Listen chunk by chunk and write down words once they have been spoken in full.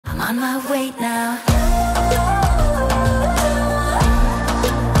on my way now. I'm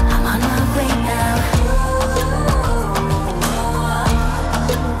on my way now.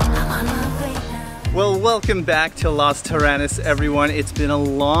 I'm on my way now. Well, welcome back to Las Terrenas, everyone. It's been a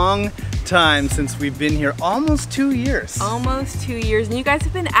long time since we've been here, almost 2 years. Almost 2 years, and you guys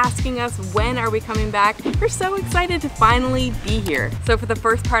have been asking us when are we coming back. We're so excited to finally be here. So for the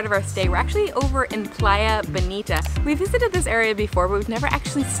first part of our stay, we're actually over in Playa Bonita. We visited this area before, but we've never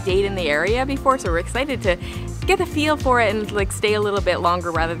actually stayed in the area before, so we're excited to get a feel for it and like stay a little bit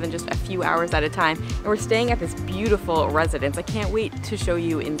longer rather than just a few hours at a time. And we're staying at this beautiful residence. I can't wait to show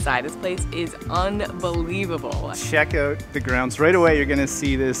you inside. This place is unbelievable. Check out the grounds. Right away, you're gonna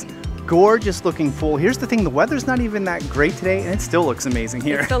see this gorgeous looking pool. Here's the thing, the weather's not even that great today and it still looks amazing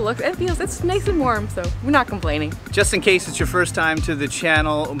here. It's nice and warm, so we're not complaining. Just in case it's your first time to the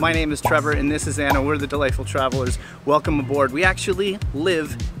channel, my name is Trevor and this is Anna. We're the Delightful Travelers. Welcome aboard. We actually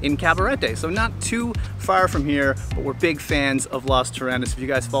live in Cabarete, so not too far from here, but we're big fans of Las Terrenas. If you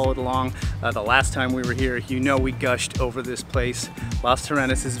guys followed along the last time we were here, you know we gushed over this place. Las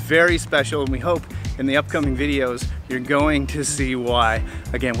Terrenas is very special and we hope in the upcoming videos you're going to see why.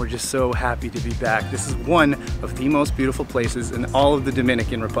 Again, we're just so happy to be back. This is one of the most beautiful places in all of the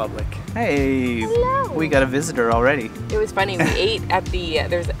Dominican Republic. Hey, hello. We got a visitor already. It was funny, we ate at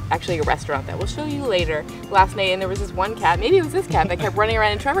there's actually a restaurant that we'll show you later last night, and there was this one cat, maybe it was this cat that kept running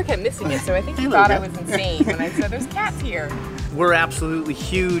around and Trevor kept missing it, so I think he thought I was insane when I said there's cats here. We're absolutely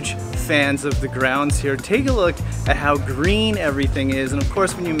huge fans of the grounds here. Take a look at how green everything is, and of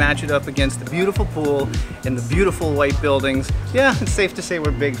course when you match it up against the beautiful pool and the beautiful white buildings, yeah, it's safe to say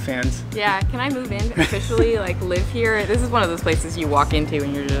we're big fans. Yeah, can I move in officially, like live here? This is one of those places you walk into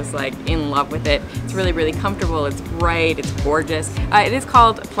and you're just like in love with it. It's really, really comfortable, it's bright, it's gorgeous. It is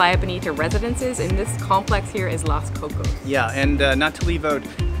called Playa Bonita Residences, and this complex here is Las Cocos. Yeah, and not to leave out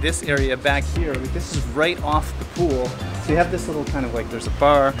this area back here, this is right off the pool. So you have this little kind of like, there's a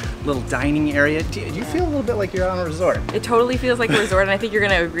bar, little dining area. Do you feel a little bit like you're on a resort? It totally feels like a resort, and I think you're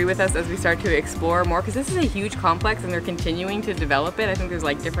gonna agree with us as we start to explore more, because this is a huge complex and they're continuing to develop it. I think there's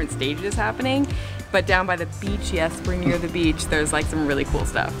like different stages happening. But down by the beach, yes, we're near the beach, there's like some really cool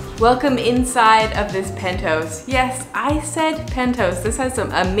stuff. Welcome inside of this penthouse. Yes, I said penthouse. This has some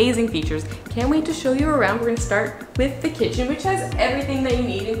amazing features. Can't wait to show you around. We're gonna start with the kitchen, which has everything that you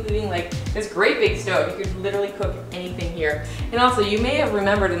need, including like this great big stove. You could literally cook anything here. And also, you may have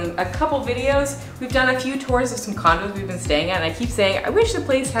remembered in a couple videos, we've done a few tours of some condos we've been staying at, and I keep saying, I wish the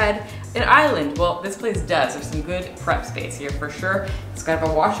place had an island. Well, this place does. There's some good prep space here for sure. It's got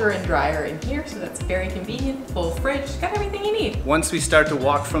a washer and dryer in here, so that's very convenient. Full fridge, it's got everything you need. Once we start to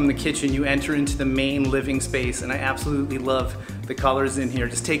walk from the kitchen, you enter into the main living space, and I absolutely love the colors in here.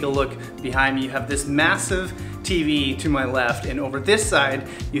 Just take a look behind me. You have this massive TV to my left, and over this side,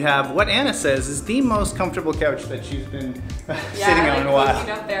 you have what Anna says is the most comfortable couch that she's been sitting on in a while. Yeah, I cooked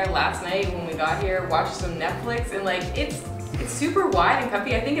up there last night when we got here, watched some Netflix, and like it's super wide and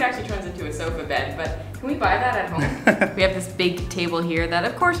comfy. I think it actually turns into a sofa bed, but can we buy that at home? We have this big table here that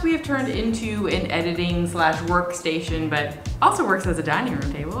of course we have turned into an editing / workstation, but also works as a dining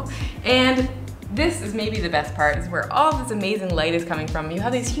room table. And this is maybe the best part, is where all this amazing light is coming from. You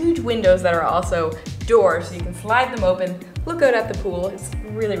have these huge windows that are also doors, so you can slide them open, look out at the pool. It's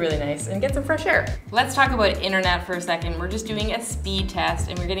really, really nice, and get some fresh air. Let's talk about internet for a second. We're just doing a speed test,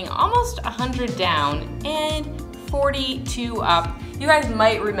 and we're getting almost 100 down and 42 up. You guys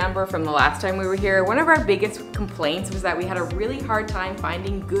might remember from the last time we were here, one of our biggest complaints was that we had a really hard time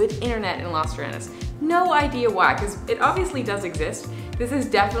finding good internet in Las Terrenas. No idea why, because it obviously does exist. This is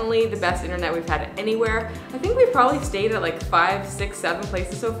definitely the best internet we've had anywhere. I think we've probably stayed at like 5, 6, 7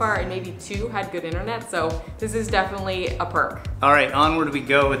 places so far, and maybe 2 had good internet, so this is definitely a perk. All right, onward we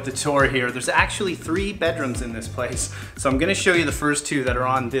go with the tour here. There's actually 3 bedrooms in this place, so I'm gonna show you the first 2 that are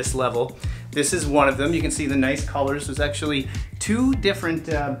on this level. This is one of them. You can see the nice colors. There's actually 2 different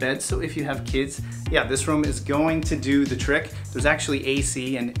beds, so if you have kids, yeah, this room is going to do the trick. There's actually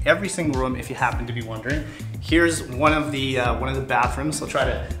AC in every single room, if you happen to be wondering. Here's one of the bathrooms. I'll try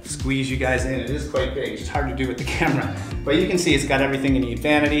to squeeze you guys in. It is quite big. It's hard to do with the camera, but you can see it's got everything you need: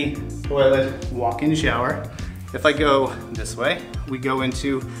 vanity, toilet, walk-in shower. If I go this way, we go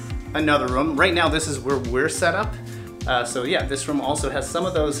into another room. Right now, this is where we're set up. So yeah, this room also has some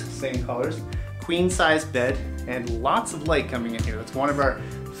of those same colors. Queen size bed and lots of light coming in here. That's one of our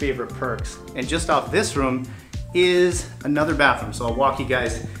favorite perks. And just off this room is another bathroom. So I'll walk you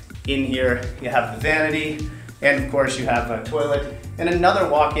guys in here. You have the vanity, and of course you have a toilet and another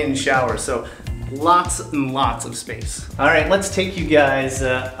walk-in shower. So lots and lots of space. All right, let's take you guys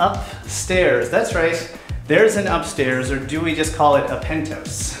upstairs. That's right. There's an upstairs, or do we just call it a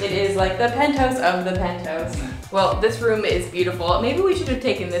penthouse? It is like the penthouse of the penthouse. Well, this room is beautiful. Maybe we should have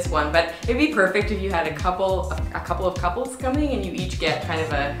taken this one, but it'd be perfect if you had a couple of couples coming and you each get kind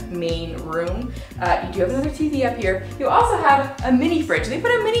of a main room. You do have another TV up here. You also have a mini fridge. They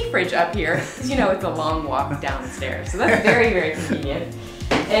put a mini fridge up here because you know it's a long walk downstairs. So that's very, very convenient.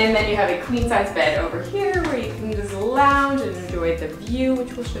 And then you have a queen size bed over here where you can just lounge and enjoy the view,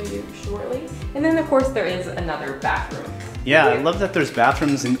 which we'll show you shortly. And then of course there is another bathroom. Yeah, I love that there's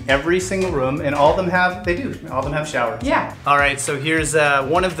bathrooms in every single room, and all of them have, all of them have showers. Yeah. All right, so here's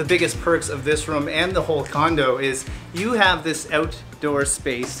one of the biggest perks of this room and the whole condo is you have this outdoor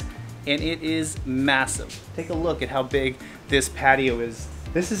space, and it is massive. Take a look at how big this patio is.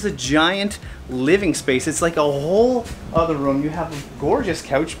 This is a giant living space. It's like a whole other room. You have a gorgeous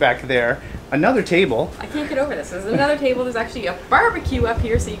couch back there, another table. I can't get over this. There's another table. There's actually a barbecue up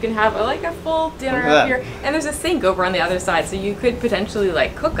here, so you can have like a full dinner up here. And there's a sink over on the other side, so you could potentially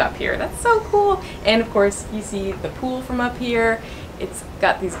like cook up here. That's so cool. And of course, you see the pool from up here. It's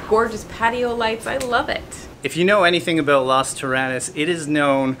got these gorgeous patio lights. I love it. If you know anything about Las Terrenas, it is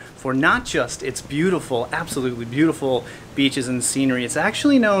known for not just its beautiful, absolutely beautiful beaches and scenery. It's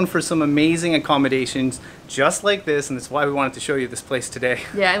actually known for some amazing accommodations just like this, and that's why we wanted to show you this place today.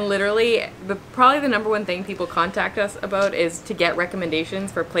 Yeah, and literally, probably the number one thing people contact us about is to get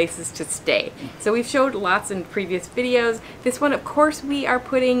recommendations for places to stay. So we've showed lots in previous videos. This one, of course, we are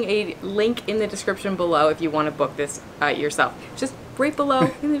putting a link in the description below if you want to book this yourself. Just right below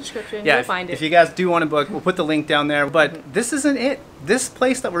in the description, Yeah, you'll find it. If you guys do want to book, we'll put the link down there. But this isn't it. This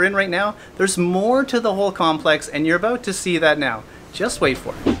place that we're in right now, there's more to the whole complex, and you're about to see that now. Just wait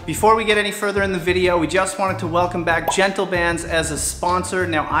for it. Before we get any further in the video, we just wanted to welcome back Gentle Bands as a sponsor.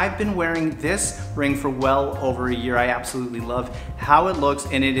 Now, I've been wearing this ring for well over a year. I absolutely love how it looks,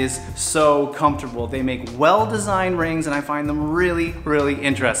 and it is so comfortable. They make well-designed rings, and I find them really, really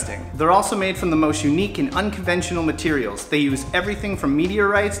interesting. They're also made from the most unique and unconventional materials. They use everything from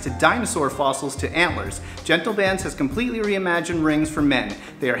meteorites to dinosaur fossils to antlers. Gentle Bands has completely reimagined rings for men.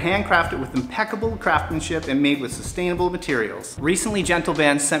 They are handcrafted with impeccable craftsmanship and made with sustainable materials. Recently, Gentle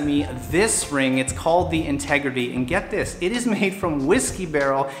Bands sent me this ring. It's called the Integrity, and get this, it is made from whiskey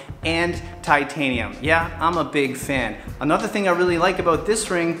barrel and titanium. Yeah, I'm a big fan. Another thing I really like about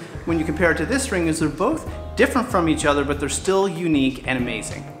this ring, when you compare it to this ring, is they're both different from each other, but they're still unique and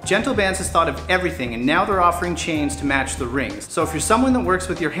amazing. Gentle Bands has thought of everything, and now they're offering chains to match the rings. So if you're someone that works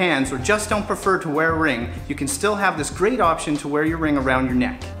with your hands or just don't prefer to wear a ring, you can still have this great option to wear your ring around your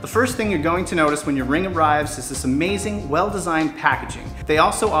neck. The first thing you're going to notice when your ring arrives is this amazing, well-designed packaging. They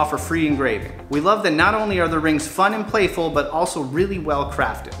also offer free engraving. We love that not only are the rings fun and playful, but also really well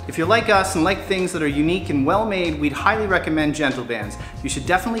crafted. If you're like us and like things that are unique and well made, we'd highly recommend Gentle Bands. You should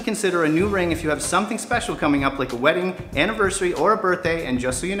definitely consider a new ring if you have something special coming up, like a wedding, anniversary, or a birthday, and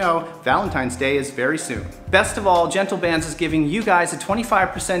just so you know, Valentine's Day is very soon. Best of all, Gentle Bands is giving you guys a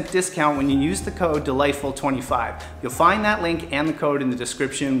 25% discount when you use the code DELIGHTFUL25. You'll find that link and the code in the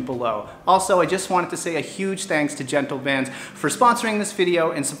description below. Also, I just wanted to say a huge thanks to Gentle Bands for sponsoring this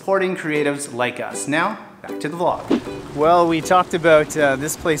video and supporting creatives like us. Now, back to the vlog. Well, we talked about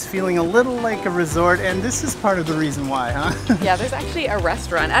this place feeling a little like a resort, and this is part of the reason why, huh? Yeah, there's actually a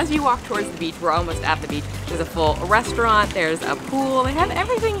restaurant. As you walk towards the beach, we're almost at the beach. There's a full restaurant, there's a pool, they have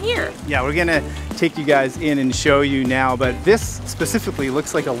everything here. Yeah, we're gonna take you guys in and show you now, but this specifically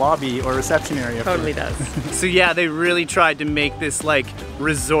looks like a lobby or reception area. Totally does. So yeah, they really tried to make this like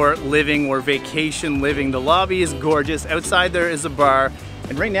resort living or vacation living. The lobby is gorgeous. Outside there is a bar.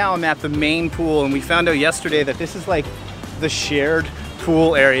 And right now I'm at the main pool, and we found out yesterday that this is like the shared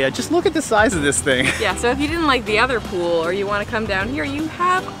pool area. Just look at the size of this thing. Yeah, so if you didn't like the other pool or you want to come down here, you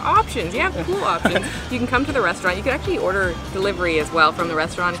have options. You have pool options. You can come to the restaurant. You could actually order delivery as well from the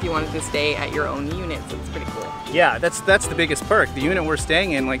restaurant if you wanted to stay at your own unit, so it's pretty cool. Yeah, that's the biggest perk. The unit we're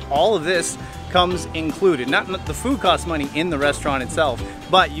staying in, like all of this comes included. Not the food costs money in the restaurant itself,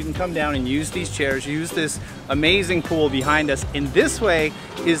 but you can come down and use these chairs, use this amazing pool behind us. And this way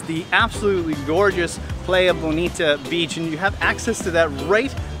is the absolutely gorgeous Playa Bonita beach, and you have access to that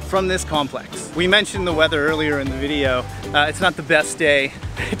right from this complex. We mentioned the weather earlier in the video. It's not the best day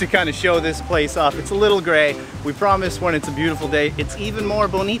to kind of show this place off. It's a little gray. We promise when it's a beautiful day, it's even more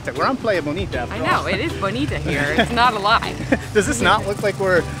bonita. We're on Playa Bonita after all. I know, it is bonita here. It's not a lie. Does this not look like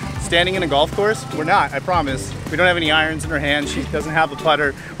we're standing in a golf course? We're not, I promise. We don't have any irons in her hand. She doesn't have a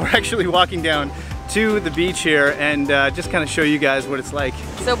putter. We're actually walking down to the beach here and just kind of show you guys what it's like.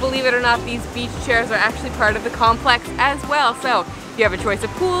 So believe it or not, these beach chairs are actually part of the complex as well. So if You have a choice of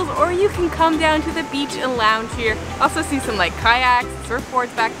pools, or you can come down to the beach and lounge here. Also see some like kayaks,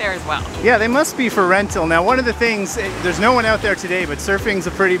 surfboards back there as well. Yeah, they must be for rental. Now, one of the things, there's no one out there today, but surfing's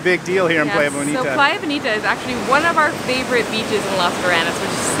a pretty big deal here in Playa Bonita. So Playa Bonita is actually one of our favorite beaches in Las Terrenas,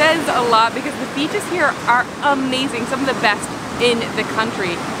 which says a lot because the beaches here are amazing, some of the best in the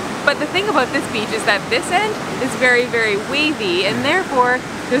country. But the thing about this beach is that this end is very, very wavy, and therefore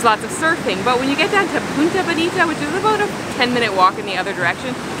there's lots of surfing. But when you get down to Punta Bonita, which is about a 10-minute walk in the other direction,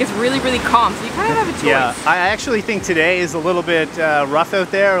 it gets really, really calm, so you kind of have a choice. Yeah, I actually think today is a little bit rough out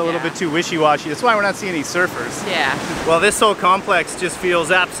there, a little bit too wishy-washy. That's why we're not seeing any surfers. Yeah. Well, this whole complex just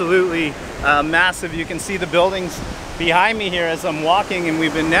feels absolutely massive. You can see the buildings behind me here as I'm walking, and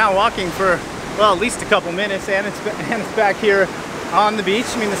we've been now walking for, well, at least a couple minutes, and it's back here on the beach.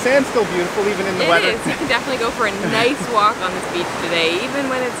 I mean, the sand's still beautiful even in the weather. It is. You can definitely go for a nice walk on this beach today, even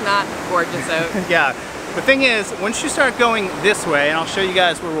when it's not gorgeous out. Yeah. The thing is, once you start going this way, and I'll show you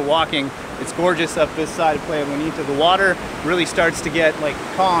guys where we're walking, it's gorgeous up this side of Playa Bonita. The water really starts to get like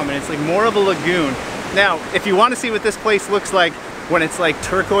calm, and it's like more of a lagoon. Now, if you want to see what this place looks like when it's like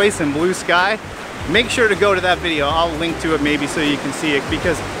turquoise and blue sky, make sure to go to that video. I'll link to it maybe so you can see it,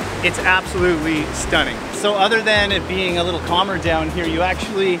 because it's absolutely stunning. So other than it being a little calmer down here, you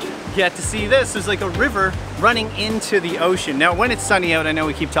actually get to see this. There's like a river running into the ocean. Now, when it's sunny out, I know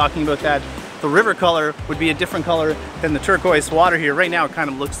we keep talking about that, the river color would be a different color than the turquoise water here. Right now, it kind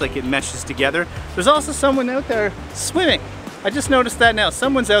of looks like it meshes together. There's also someone out there swimming. I just noticed that now.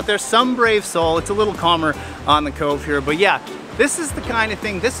 Someone's out there, some brave soul. It's a little calmer on the cove here, but yeah, this is the kind of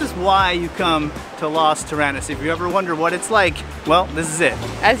thing, this is why you come to Las Terrenas. If you ever wonder what it's like, well, this is it.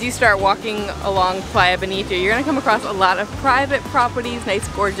 As you start walking along Playa Bonita, you're gonna come across a lot of private properties, nice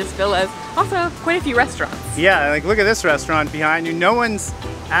gorgeous villas, also quite a few restaurants. Yeah, like look at this restaurant behind you. No one's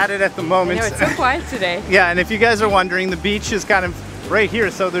at it at the moment. I know, it's so quiet today. Yeah, and if you guys are wondering, the beach is kind of right here,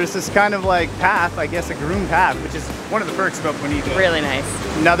 so there's this kind of like path, I guess a groomed path, which is one of the perks about Bonita. Really nice.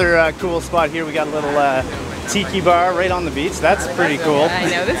 Another cool spot here, we got a little tiki bar right on the beach. That's pretty cool. I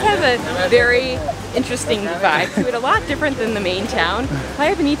know, this has a very interesting vibe to it, a lot different than the main town.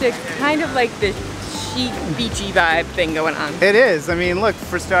 Playa Bonita, kind of like the chic, beachy vibe thing going on. It is. I mean, look,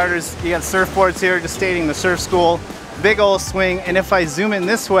 for starters, you got surfboards here, just stating the surf school, big old swing, and if I zoom in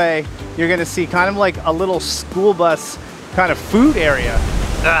this way, you're gonna see kind of like a little school bus kind of food area.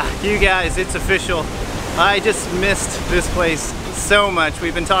 You guys, it's official. I just missed this place so much.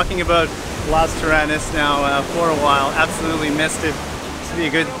 We've been talking about Las Terrenas now for a while. Absolutely missed it. This would be a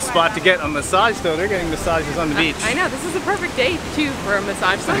good spot to get a massage though. They're getting massages on the beach. I know, this is the perfect day too for a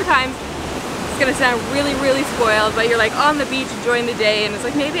massage. Sometimes it's gonna sound really, really spoiled, but you're like on the beach enjoying the day, and it's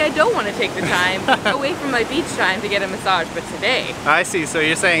like maybe I don't want to take the time away from my beach time to get a massage, but today. I see, so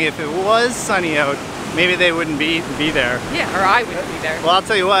you're saying if it was sunny out, maybe they wouldn't be there. Yeah, or I wouldn't be there. Well, I'll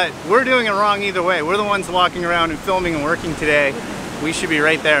tell you what, we're doing it wrong either way. We're the ones walking around and filming and working today. We should be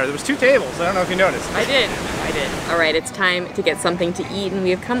right there. There was 2 tables. I don't know if you noticed. I did. All right, it's time to get something to eat, and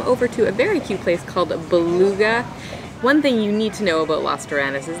we have come over to a very cute place called Beluga. One thing you need to know about Las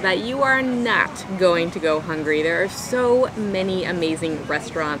Terrenas is that you are not going to go hungry. There are so many amazing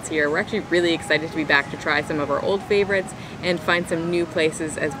restaurants here. We're actually really excited to be back to try some of our old favorites and find some new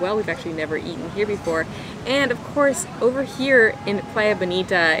places as well. We've actually never eaten here before. And of course, over here in Playa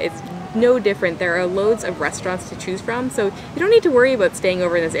Bonita, it's no different. There are loads of restaurants to choose from, so you don't need to worry about staying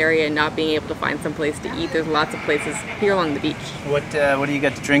over in this area and not being able to find some place to eat. There's lots of places here along the beach. What do you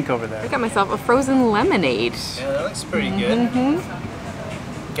got to drink over there? I got myself a frozen lemonade. Yeah, that looks pretty good.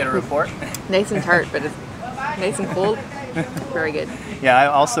 Get a report? Nice and tart, but it's nice and cold. Very good. Yeah, I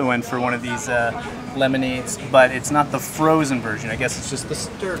also went for one of these lemonades, but it's not the frozen version. I guess it's just the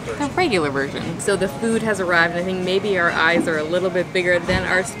stirred version. The regular version. So the food has arrived, and I think maybe our eyes are a little bit bigger than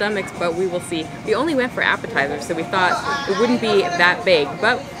our stomachs, but we will see. We only went for appetizers, so we thought it wouldn't be that big,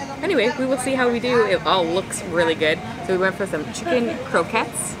 but anyway, we will see how we do. It all looks really good. So we went for some chicken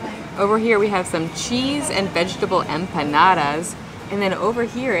croquettes. Over here we have some cheese and vegetable empanadas. And then over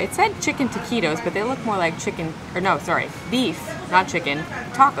here, it said chicken taquitos, but they look more like chicken, or no, sorry, beef, not chicken,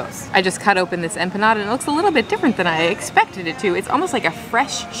 tacos. I just cut open this empanada, and it looks a little bit different than I expected it to. It's almost like a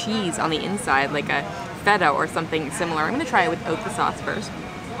fresh cheese on the inside, like a feta or something similar. I'm gonna try it without the sauce first.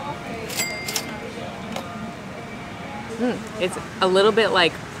 It's a little bit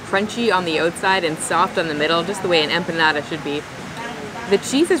like crunchy on the outside and soft on the middle, just the way an empanada should be. The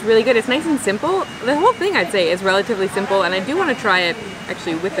cheese is really good. It's nice and simple. The whole thing, I'd say, is relatively simple, and I do want to try it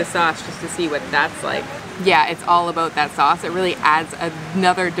actually with the sauce just to see what that's like. Yeah, it's all about that sauce. It really adds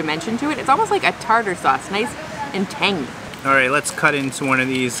another dimension to it. It's almost like a tartar sauce, nice and tangy. All right, let's cut into one of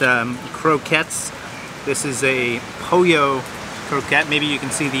these croquettes. This is a pollo croquette. Maybe you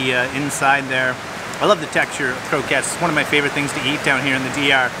can see the inside there. I love the texture of croquettes. It's one of my favorite things to eat down here in the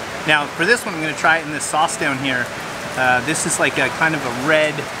DR. Now, for this one, I'm going to try it in this sauce down here. This is like a kind of a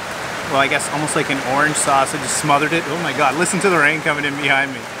red, well, I guess almost like an orange sauce. I just smothered it. Oh my God, listen to the rain coming in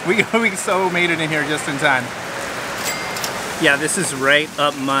behind me. We so made it in here just in time. Yeah, this is right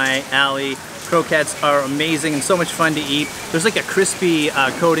up my alley. Croquettes are amazing and so much fun to eat. There's like a crispy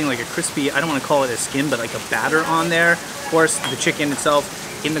coating, like a crispy, I don't want to call it a skin, but like a batter on there. Of course, the chicken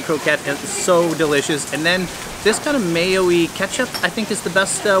itself in the croquette is so delicious. And then this kind of mayo-y ketchup, I think, is the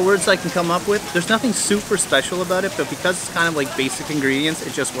best words I can come up with. There's nothing super special about it, but because it's kind of like basic ingredients,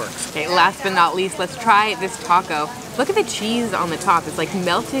 it just works. Okay, last but not least, let's try this taco. Look at the cheese on the top. It's like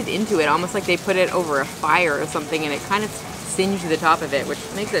melted into it, almost like they put it over a fire or something, and it kind of singed the top of it, which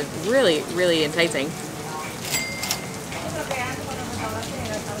makes it really, really enticing.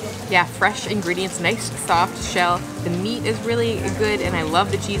 Yeah, fresh ingredients, nice soft shell. The meat is really good, and I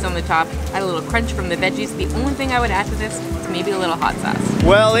love the cheese on the top. Add a little crunch from the veggies. The only thing I would add to this is maybe a little hot sauce.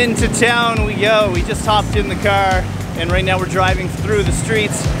 Well, into town we go. We just hopped in the car, and right now we're driving through the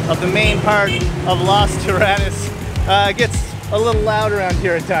streets of the main part of Las Terrenas. It gets a little loud around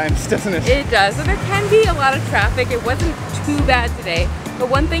here at times, doesn't it? It does, so there can be a lot of traffic. It wasn't too bad today. But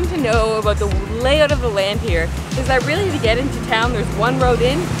one thing to know about the layout of the land here is that really to get into town, there's one road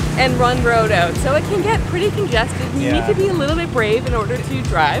in and one road out. So it can get pretty congested, and you need to be a little bit brave in order to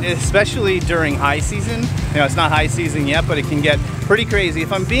drive. Especially during high season. You know, it's not high season yet, but it can get pretty crazy.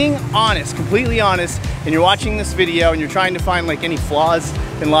 If I'm being honest, completely honest, and you're watching this video and you're trying to find like any flaws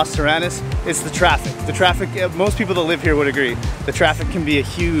in Las Terrenas, it's the traffic. The traffic, most people that live here would agree, the traffic can be a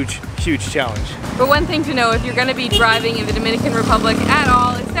huge, huge challenge. But one thing to know, if you're going to be driving in the Dominican Republic at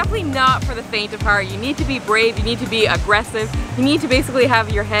all, it's definitely not for the faint of heart. You need to be brave, you need to be aggressive, you need to basically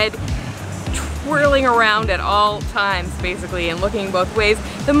have your head twirling around at all times, basically, and looking both ways.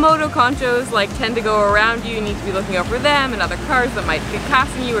 The moto conchos tend to go around you. You need to be looking out for them and other cars that might be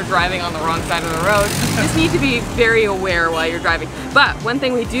passing you or driving on the wrong side of the road. You just need to be very aware while you're driving. But one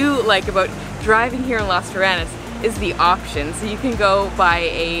thing we do like about driving here in Las Terrenas is the options. So you can go buy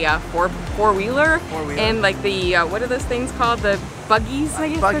a four-wheeler and like the, what are those things called? The buggies, I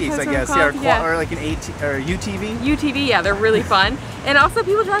guess? Buggies, I guess, yeah, or like an UTV? UTV, yeah, they're really fun. And also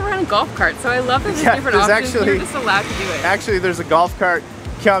people drive around in golf carts, so I love that there's different options. You're just allowed to do it. Actually, there's a golf cart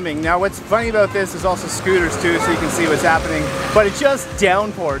coming. Now what's funny about this is also scooters too, so you can see what's happening. But it just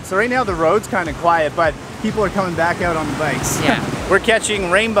downpoured, so right now the road's kind of quiet, but people are coming back out on the bikes. Yeah. We're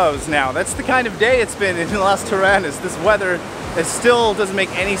catching rainbows now. That's the kind of day it's been in Las Terrenas. This weather, it still doesn't make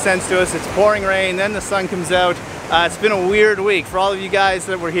any sense to us. It's pouring rain, then the sun comes out. It's been a weird week. For all of you guys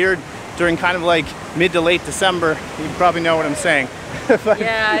that were here during kind of like mid to late December, you probably know what I'm saying.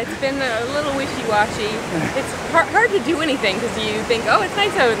 Yeah, it's been a little wishy-washy. It's hard to do anything because you think, oh, it's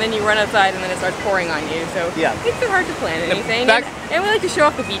nice out, and then you run outside and then it starts pouring on you. So yeah, it makes it hard to plan anything. And we like to show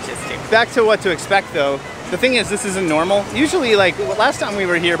off the beaches too. Back to what to expect though. The thing is, this isn't normal. Usually, like last time we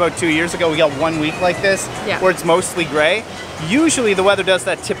were here about 2 years ago, we got 1 week like this where it's mostly gray. Usually the weather does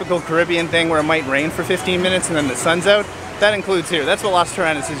that typical Caribbean thing where it might rain for 15 minutes and then the sun's out. That includes here. That's what Las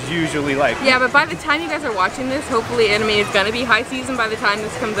Terrenas is usually like. Yeah, but by the time you guys are watching this, hopefully, I mean, it's going to be high season by the time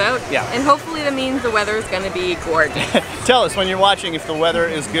this comes out. Yeah. And hopefully that means the weather is going to be gorgeous. Tell us when you're watching if the weather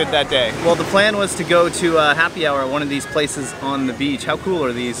is good that day. Well, the plan was to go to a happy hour at one of these places on the beach. How cool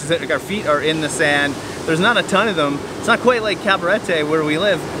are these? Like our feet are in the sand. There's not a ton of them. It's not quite like Cabarete where we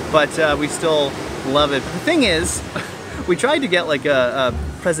live, but we still love it. But the thing is, we tried to get like a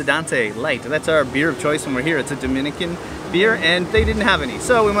Presidente Light. That's our beer of choice when we're here. It's a Dominican beer, and they didn't have any.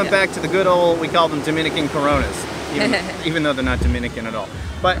 So we went back to the good old, we call them Dominican Coronas, even though they're not Dominican at all.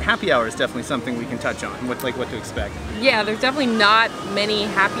 But happy hour is definitely something we can touch on, what to expect. Yeah, there's definitely not many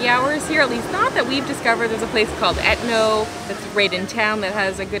happy hours here, at least not that we've discovered. There's a place called Etno that's right in town that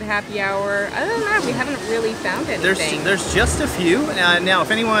has a good happy hour. Other than that, we haven't really found anything. There's just a few. Now,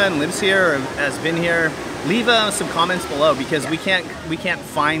 if anyone lives here or has been here, leave some comments below because we can't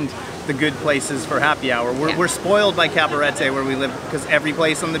find the good places for happy hour. We're spoiled by Cabarete where we live because every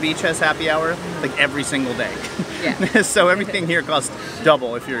place on the beach has happy hour like every single day. Yeah. So everything here costs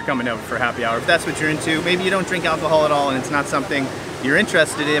double if you're coming out for happy hour. If that's what you're into, maybe you don't drink alcohol at all and it's not something you're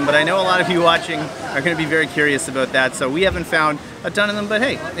interested in, but I know a lot of you watching are going to be very curious about that. So we haven't found a ton of them, but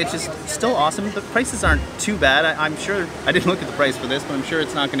hey, it's just still awesome. The prices aren't too bad. I'm sure, I didn't look at the price for this, but I'm sure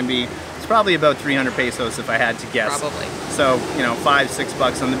it's not going to be, it's probably about 300 pesos if I had to guess. Probably. So, you know,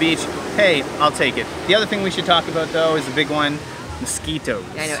 $5-6 on the beach. Hey, I'll take it. The other thing we should talk about though is a big one, mosquitoes.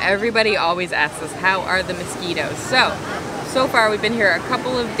 I know everybody always asks us, how are the mosquitoes? So so far we've been here a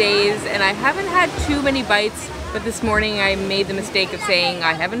couple of days and I haven't had too many bites, but this morning I made the mistake of saying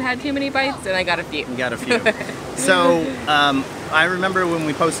I haven't had too many bites and I got a few. You got a few. So I remember when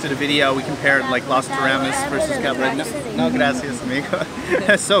we posted a video, we compared like Las Terrenas versus Cabrera. No, gracias, amigo.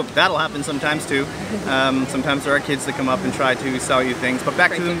 So that'll happen sometimes too. Sometimes there are kids that come up and try to sell you things. But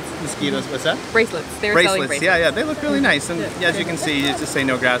back to the mosquitoes. What's that? Bracelets. They were selling bracelets. Yeah, they look really nice. And as you can see, you just say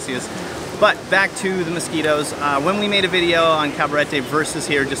no gracias. But back to the mosquitoes. When we made a video on Cabarete versus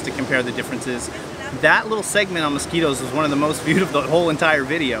here, just to compare the differences, that little segment on mosquitoes was one of the most viewed of the whole entire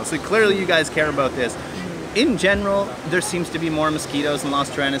video. So clearly you guys care about this. In general, there seems to be more mosquitoes in Las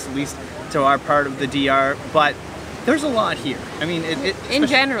Terrenas, at least to our part of the DR, but there's a lot here. I mean, in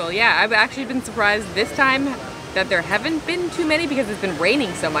general, yeah. I've actually been surprised this time that there haven't been too many because it's been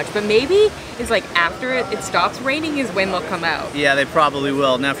raining so much, but maybe it's like after it stops raining is when they'll come out. Yeah, they probably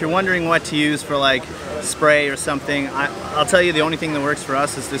will. Now, if you're wondering what to use for like spray or something, I'll tell you the only thing that works for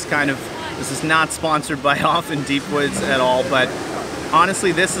us is this is not sponsored by Off in Deep Woods at all, but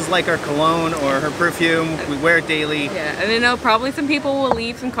honestly, this is like our cologne or her perfume. We wear it daily. Yeah, and I know probably some people will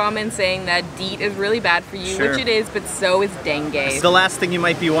leave some comments saying that DEET is really bad for you, which it is, but so is dengue. So the last thing you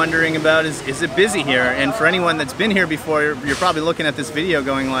might be wondering about is it busy here? And for anyone that's been here before, you're probably looking at this video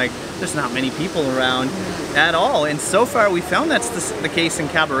going like, there's not many people around at all. And so far, we found that's the case in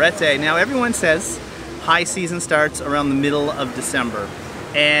Cabarete. Now, everyone says high season starts around the middle of December.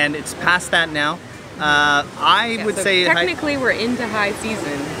 And it's past that now. I would say technically we're into high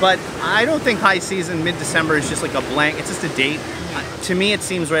season, but I don't think high season mid-December is just like a blank. It's just a date. To me, it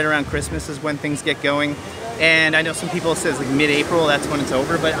seems right around Christmas is when things get going. And I know some people say it's like mid-April, that's when it's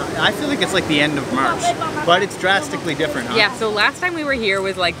over, but I feel like it's like the end of March. But it's drastically different, huh? Yeah, so last time we were here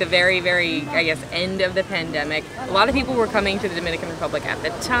was like the very, I guess, end of the pandemic. A lot of people were coming to the Dominican Republic at the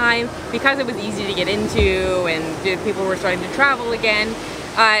time because it was easy to get into and people were starting to travel again.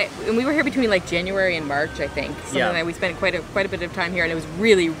 And we were here between like January and March, I think. That we spent quite a bit of time here, and it was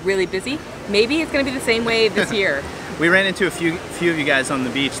really, really busy. Maybe it's going to be the same way this year. We ran into a few of you guys on the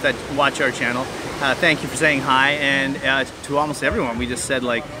beach that watch our channel. Thank you for saying hi, and to almost everyone, we just said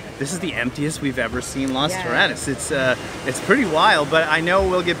like, this is the emptiest we've ever seen Las Terrenas. It's pretty wild, but I know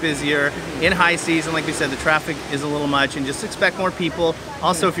we'll get busier in high season. Like we said, the traffic is a little much, and just expect more people.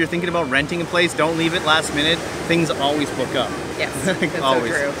 Also, if you're thinking about renting a place, don't leave it last minute. Things always book up. Yes, that's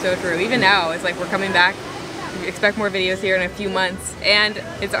always. So true, so true. Even now, it's like we're coming back. Expect more videos here in a few months, and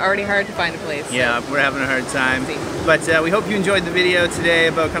it's already hard to find a place. So. Yeah, we're having a hard time. But we hope you enjoyed the video today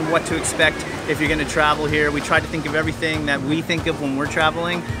about kind of what to expect if you're going to travel here. We tried to think of everything that we think of when we're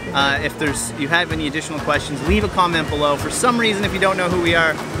traveling. If you have any additional questions, leave a comment below. For some reason, if you don't know who we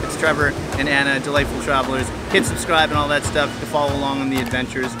are, it's Trevor and Anna, Delightful Travelers. Hit subscribe and all that stuff to follow along on the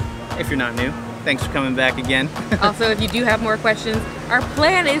adventures if you're not new. Thanks for coming back again. Also, if you do have more questions, our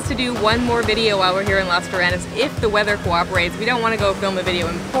plan is to do one more video while we're here in Las Terrenas if the weather cooperates. We don't want to go film a video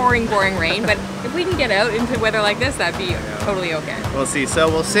in pouring rain, but if we can get out into weather like this, that'd be totally okay. We'll see. So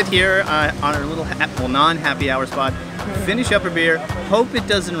we'll sit here on our little non-happy hour spot, finish up a beer, hope it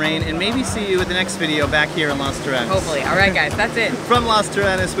doesn't rain, and maybe see you at the next video back here in Las Terrenas. Hopefully. All right, guys, that's it. From Las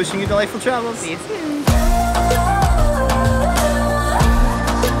Terrenas, wishing you delightful travels. See you soon.